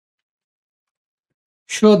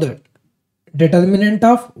show that determinant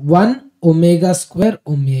of 1 omega square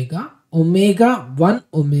omega 1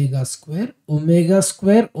 omega square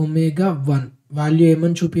omega 1 value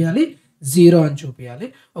ఏమని చూపించాలి 0 అని చూపించాలి.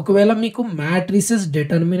 ఒకవేళ మీకు మ్యాట్రిసెస్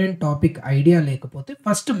డిటర్మినెంట్ టాపిక్ ఐడియా లేకపోతే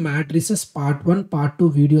first matrices part 1 part 2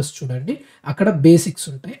 videos చూడండి, అక్కడ బేసిక్స్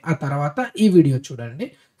ఉంటాయి. ఆ తర్వాత ఈ వీడియో చూడండి.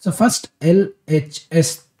 సో ఫస్ట్ LHS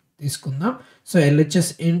తీసుకుందాం. సో LHS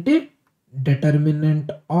ఏంటి?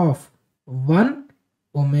 Determinant of 1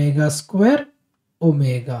 omega square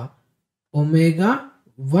omega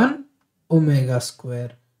 1 omega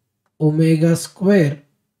square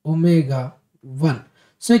omega 1.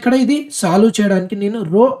 So ఇక్కడ ఇది సాల్వ్ చేయడానికి నేను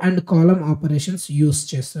రో అండ్ కాలమ్ ఆపరేషన్స్ యూస్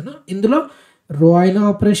చేస్తాను. ఇందులో రో అయినా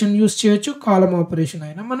ఆపరేషన్ యూస్ చేయొచ్చు, కాలమ్ ఆపరేషన్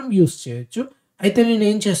అయినా మనం యూస్ చేయొచ్చు. అయితే నేను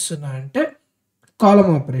ఏం చేస్తున్నా అంటే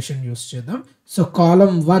కాలమ్ ఆపరేషన్ యూస్ చేద్దాం. సో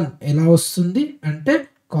కాలమ్ 1 ఎలా వస్తుంది అంటే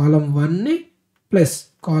కాలమ్ 1ని ప్లస్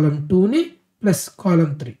కాలమ్ 2ని ప్లస్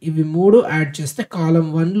కాలమ్ 3 ఇవి మూడు యాడ్ చేస్తే కాలమ్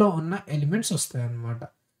 1లో ఉన్న ఎలిమెంట్స్ వస్తాయి అన్నమాట.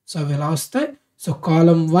 సో అవి ఎలా వస్తాయి? సో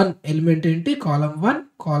కాలమ్ 1 ఎలిమెంట్ ఏంటి? కాలమ్ 1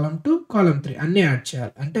 కాలమ్ 2 కాలమ్ 3 అన్నీ యాడ్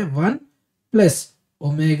చేయాలి. అంటే 1 plus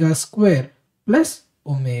omega square plus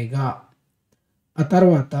omega, ఆ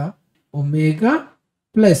తర్వాత omega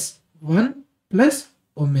plus 1 plus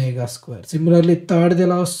omega square. Similarly థర్డ్ది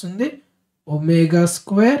ఎలా వస్తుంది? Omega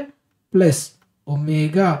square plus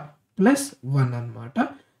omega plus 1 అన్నమాట.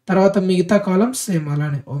 తర్వాత మిగతా కాలమ్స్ సేమ్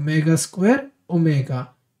అలానే omega square omega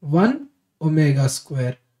 1 omega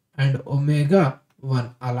square and omega 1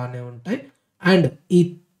 అలానే ఉంటాయి. అండ్ ఈ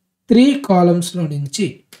 3 కాలమ్స్లో నుంచి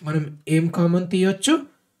మనం ఏం కామన్ తీయొచ్చు?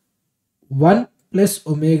 1 plus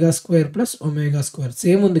omega square plus omega square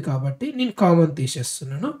same ఉంది కాబట్టి నేను కామన్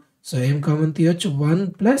తీసేస్తున్నాను. సో ఏం కామన్ తీయొచ్చు? 1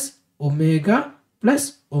 ప్లస్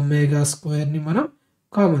ఒమేగా స్క్వేర్ని మనం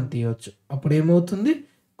కామన్ తీయొచ్చు. అప్పుడు ఏమవుతుంది?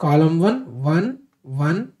 కాలమ్ 1 1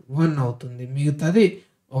 1 1 అవుతుంది. మిగతాది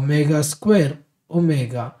omega square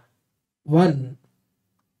omega 1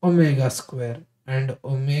 omega square and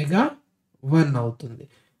omega 1 అవుతుంది.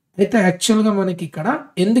 అయితే యాక్చువల్గా మనకి ఇక్కడ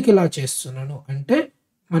ఎందుకు ఇలా చేస్తున్నాను అంటే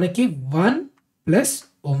మనకి 1 ప్లస్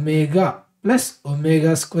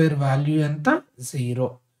ఒమేగా స్క్వేర్ వాల్యూ ఎంత? 0.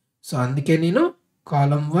 సో అందుకే నేను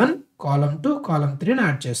కాలమ్ 1 కాలమ్ 2 కాలమ్ 3ని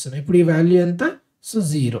యాడ్ చేస్తున్నాను. ఇప్పుడు ఈ వాల్యూ ఎంత? So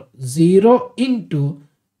 0 into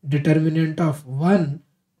determinant of 1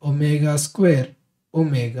 omega square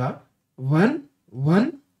omega 1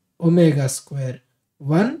 omega square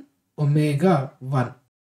 1 omega 1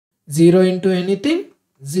 0 into anything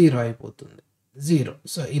 0 అయిపోతుంది 0.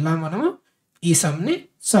 సో ఇలా మనము ఈ సమ్ని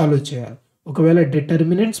సాల్వ్ చేయాలి. ఒకవేళ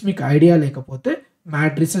డిటర్మినెంట్స్ మీకు ఐడియా లేకపోతే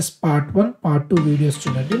మ్యాట్రిసెస్ పార్ట్ 1 పార్ట్ 2 వీడియోస్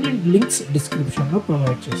చూడండి, నేను లింక్స్ డిస్క్రిప్షన్లో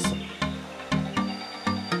ప్రొవైడ్ చేస్తాను.